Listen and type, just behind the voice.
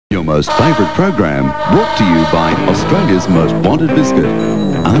your most favourite program, brought to you by Australia's most wanted biscuit,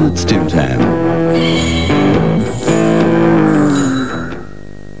 Arnott's Tim Tam.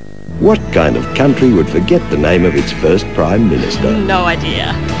 What kind of country would forget the name of its first Prime Minister? No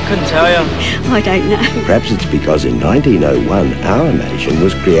idea. Couldn't tell you. I don't know. Perhaps it's because in 1901 our nation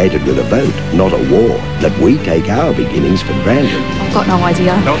was created with a vote, not a war, that we take our beginnings for granted. I've got no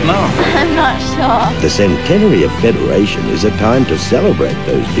idea. Don't know. I'm not sure. The centenary of Federation is a time to celebrate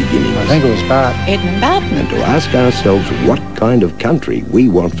those beginnings. I think it was Bart. Edinburgh. And to ask ourselves what kind of country we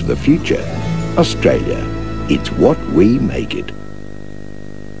want for the future. Australia. It's what we make it.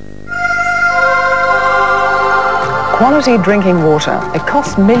 Quality drinking water. It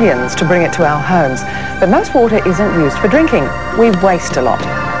costs millions to bring it to our homes, but most water isn't used for drinking. We waste a lot.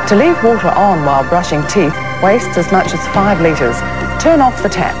 To leave water on while brushing teeth wastes as much as 5 litres. Turn off the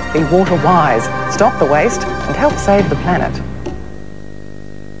tap, be water wise, stop the waste and help save the planet.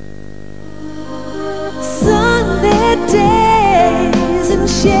 Sunlit days and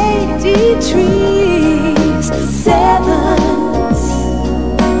shady trees.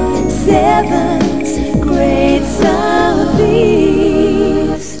 Seven's great southeast.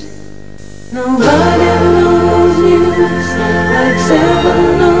 Nobody knows news like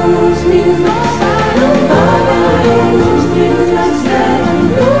Seven knows news. Nobody knows news like Seven.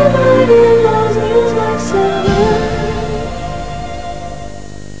 Nobody knows news like Seven.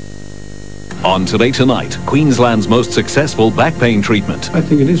 On Today Tonight, Queensland's most successful back pain treatment. I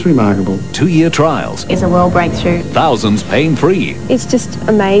think it is remarkable. 2-year trials. It's a world breakthrough. Thousands pain-free. It's just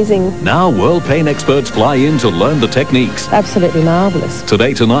amazing. Now world pain experts fly in to learn the techniques. Absolutely marvellous.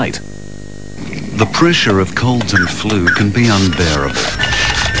 Today Tonight. The pressure of colds and flu can be unbearable.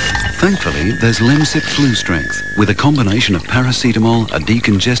 Thankfully, there's Lemsip Flu Strength. With a combination of paracetamol, a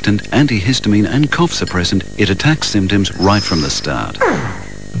decongestant, antihistamine and cough suppressant, it attacks symptoms right from the start.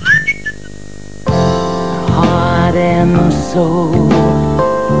 Heart and soul,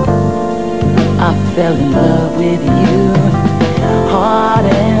 I fell in love with you. Heart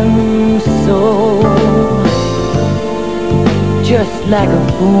and soul, just like a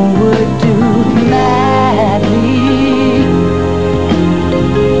fool would do madly.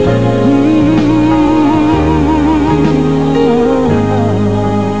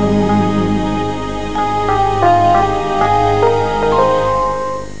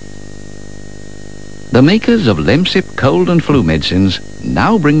 The makers of Lemsip cold and flu medicines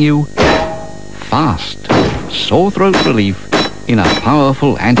now bring you fast sore throat relief in a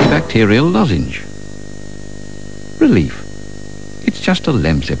powerful antibacterial lozenge. Relief. It's just a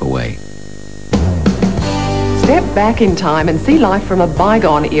Lemsip away. Step back in time and see life from a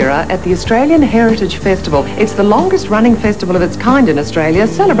bygone era at the Australian Heritage Festival. It's the longest running festival of its kind in Australia,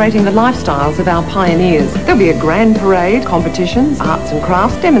 celebrating the lifestyles of our pioneers. There'll be a grand parade, competitions, arts and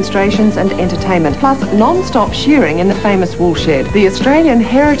crafts, demonstrations and entertainment, plus non-stop shearing in the famous woolshed. The Australian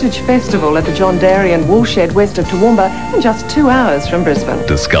Heritage Festival at the John Darien Woolshed west of Toowoomba, in just 2 hours from Brisbane.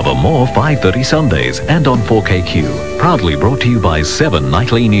 Discover more 5:30 Sundays and on 4KQ. Proudly brought to you by 7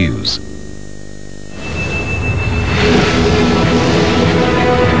 Nightly News.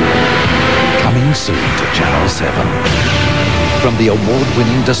 Coming soon to Channel 7. From the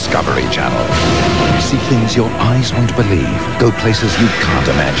award-winning Discovery Channel. See things your eyes won't believe. Go places you can't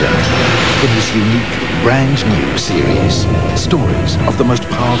imagine. In this unique, brand new series. Stories of the most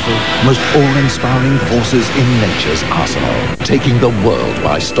powerful, most awe-inspiring forces in nature's arsenal. Taking the world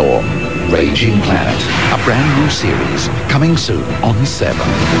by storm. Raging Planet. A brand new series. Coming soon on 7.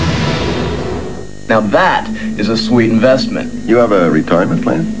 Now that is a sweet investment. You have a retirement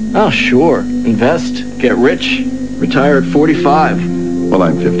plan? Oh, sure. Invest, get rich, retire at 45. Well,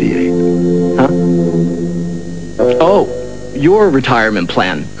 I'm 58. Huh? Oh, your retirement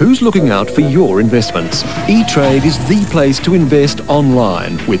plan. Who's looking out for your investments? E-Trade is the place to invest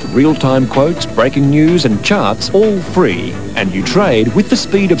online with real-time quotes, breaking news and charts, all free. And you trade with the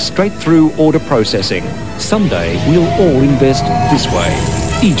speed of straight-through order processing. Someday we'll all invest this way.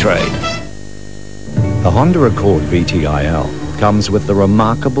 E-Trade. The Honda Accord VTIL comes with the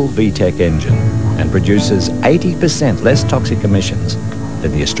remarkable VTEC engine and produces 80% less toxic emissions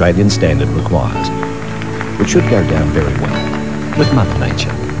than the Australian standard requires, which should go down very well with Mother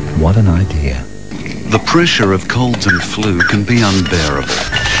Nature. What an idea. The pressure of colds and flu can be unbearable.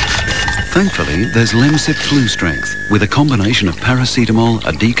 Thankfully, there's Lemsip Flu Strength. With a combination of paracetamol,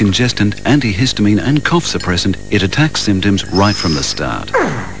 a decongestant, antihistamine and cough suppressant, it attacks symptoms right from the start.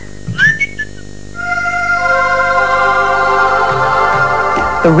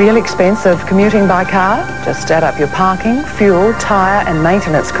 The real expense of commuting by car? Just add up your parking, fuel, tyre and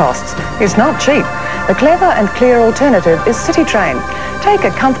maintenance costs. It's not cheap. The clever and clear alternative is City Train. Take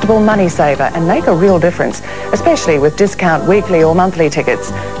a comfortable money saver and make a real difference, especially with discount weekly or monthly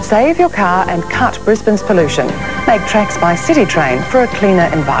tickets. Save your car and cut Brisbane's pollution. Make tracks by City Train for a cleaner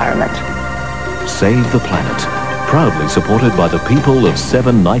environment. Save the Planet. Proudly supported by the people of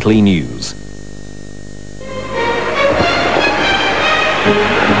 7 Nightly News.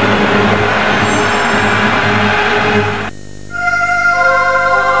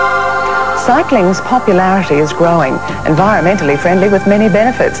 Cycling's popularity is growing, environmentally friendly with many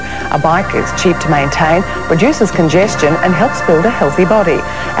benefits. A bike is cheap to maintain, reduces congestion and helps build a healthy body.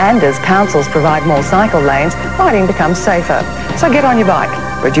 And as councils provide more cycle lanes, riding becomes safer. So get on your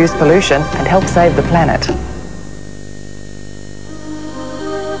bike, reduce pollution and help save the planet.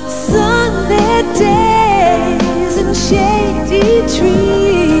 Sunlit days and shady trees.